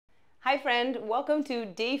Hi friend, welcome to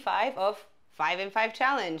day 5 of 5 in 5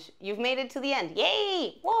 challenge. You've made it to the end.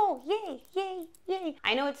 Yay! Whoa, yay, yay, yay.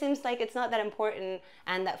 I know it seems like it's not that important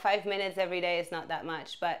and that 5 minutes every day is not that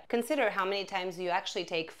much, but consider how many times you actually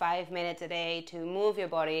take 5 minutes a day to move your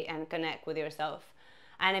body and connect with yourself.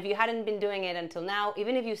 And if you hadn't been doing it until now,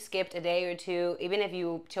 even if you skipped a day or two, even if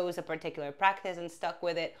you chose a particular practice and stuck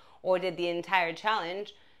with it, or did the entire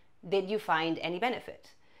challenge, did you find any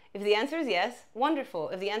benefit? If the answer is yes, wonderful.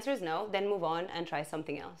 If the answer is no, then move on and try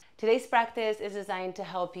something else. Today's practice is designed to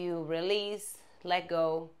help you release, let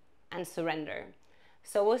go, and surrender.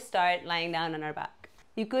 So we'll start lying down on our back.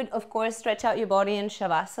 You could, of course, stretch out your body in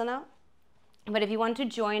Shavasana, but if you want to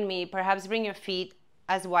join me, perhaps bring your feet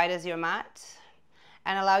as wide as your mat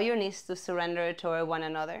and allow your knees to surrender toward one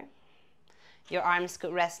another. Your arms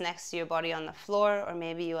could rest next to your body on the floor, or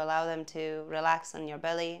maybe you allow them to relax on your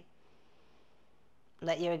belly.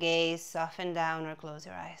 Let your gaze soften down or close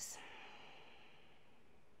your eyes.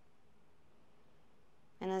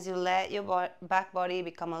 And as you let your back body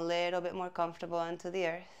become a little bit more comfortable into the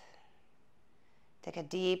earth, take a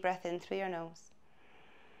deep breath in through your nose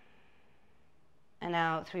and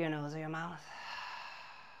out through your nose or your mouth.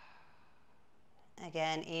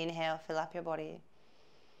 Again, inhale, fill up your body.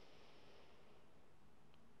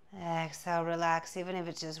 Exhale, relax, even if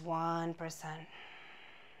it's just 1%.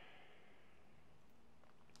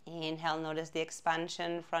 Inhale, notice the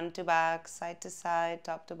expansion, front to back, side to side,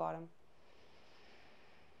 top to bottom.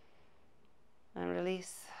 And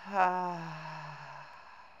release. Let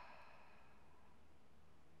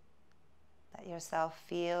yourself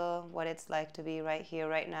feel what it's like to be right here,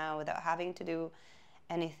 right now, without having to do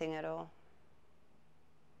anything at all.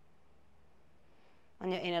 On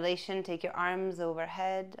your inhalation, take your arms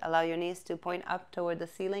overhead. Allow your knees to point up toward the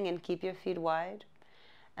ceiling and keep your feet wide.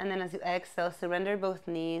 And then as you exhale, surrender both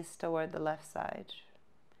knees toward the left side.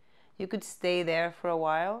 You could stay there for a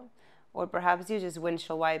while, or perhaps you just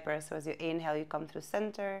windshield wiper. So as you inhale, you come through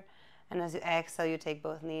center. And as you exhale, you take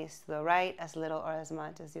both knees to the right, as little or as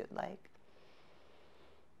much as you'd like.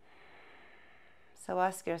 So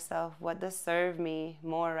ask yourself, what does serve me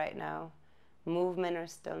more right now? Movement or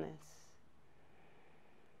stillness?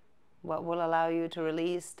 What will allow you to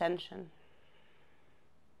release tension?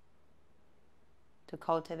 To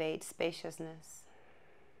cultivate spaciousness.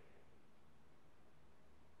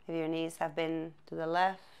 If your knees have been to the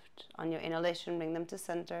left, on your inhalation, bring them to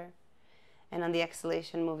center. And on the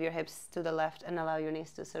exhalation, move your hips to the left and allow your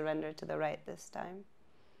knees to surrender to the right this time.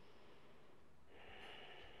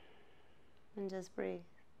 And just breathe.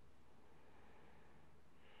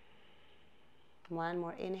 One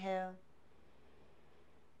more inhale.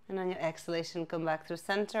 And on your exhalation, come back through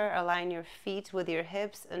center, align your feet with your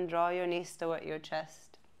hips and draw your knees toward your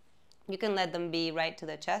chest. You can let them be right to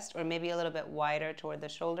the chest or maybe a little bit wider toward the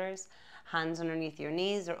shoulders, hands underneath your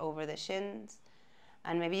knees or over the shins.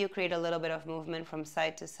 And maybe you create a little bit of movement from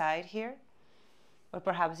side to side here. Or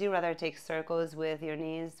perhaps you rather take circles with your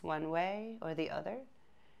knees one way or the other.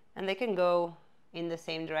 And they can go in the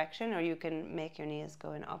same direction, or you can make your knees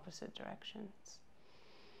go in opposite directions.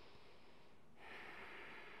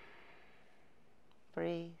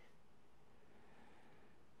 Breathe.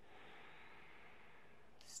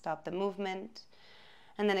 Stop the movement.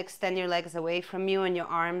 And then extend your legs away from you and your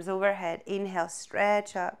arms overhead. Inhale,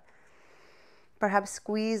 stretch up. Perhaps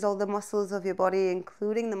squeeze all the muscles of your body,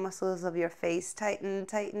 including the muscles of your face. Tighten,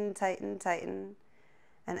 tighten, tighten, tighten.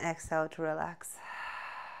 And exhale to relax.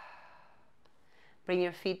 Bring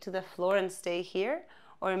your feet to the floor and stay here.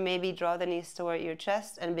 Or maybe draw the knees toward your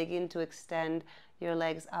chest and begin to extend your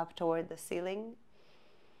legs up toward the ceiling.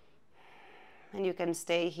 And you can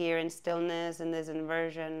stay here in stillness, in this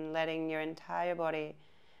inversion, letting your entire body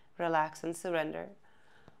relax and surrender.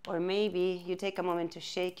 Or maybe you take a moment to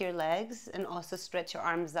shake your legs and also stretch your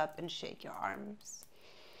arms up and shake your arms.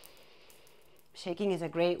 Shaking is a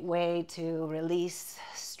great way to release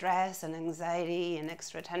stress and anxiety and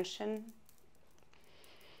extra tension,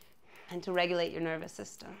 and to regulate your nervous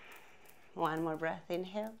system. One more breath,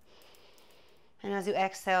 inhale. And as you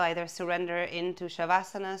exhale, either surrender into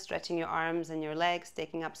Shavasana, stretching your arms and your legs,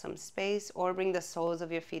 taking up some space, or bring the soles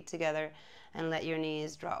of your feet together and let your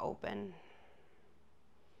knees draw open.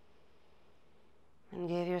 And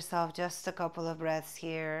give yourself just a couple of breaths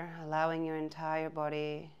here, allowing your entire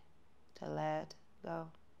body to let go.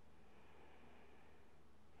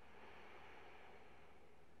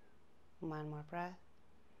 One more breath.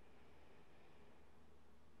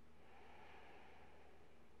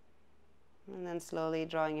 And then slowly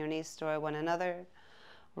drawing your knees toward one another,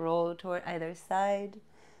 roll toward either side,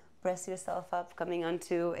 press yourself up, coming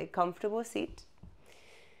onto a comfortable seat.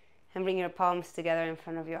 And bring your palms together in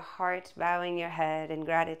front of your heart, bowing your head in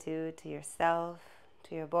gratitude to yourself,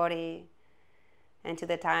 to your body, and to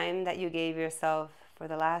the time that you gave yourself for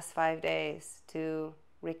the last 5 days to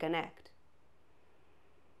reconnect,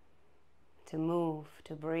 to move,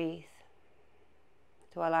 to breathe,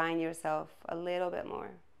 to align yourself a little bit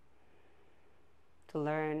more, to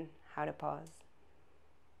learn how to pause.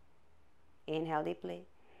 Inhale deeply.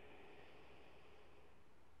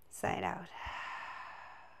 Sigh it out.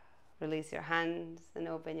 Release your hands and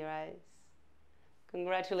open your eyes.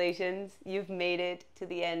 Congratulations, you've made it to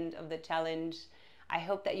the end of the challenge. I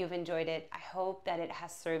hope that you've enjoyed it. I hope that it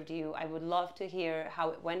has served you. I would love to hear how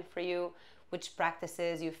it went for you, which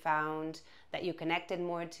practices you found that you connected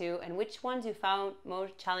more to, and which ones you found more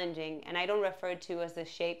challenging. And I don't refer to as the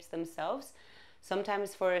shapes themselves.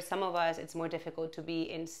 Sometimes for some of us, it's more difficult to be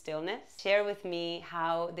in stillness. Share with me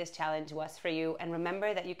how this challenge was for you, and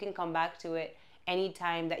remember that you can come back to it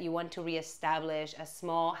anytime that you want to reestablish a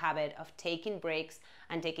small habit of taking breaks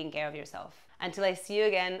and taking care of yourself. Until I see you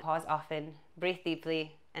again, pause often, breathe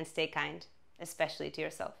deeply, and stay kind, especially to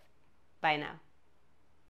yourself. Bye now.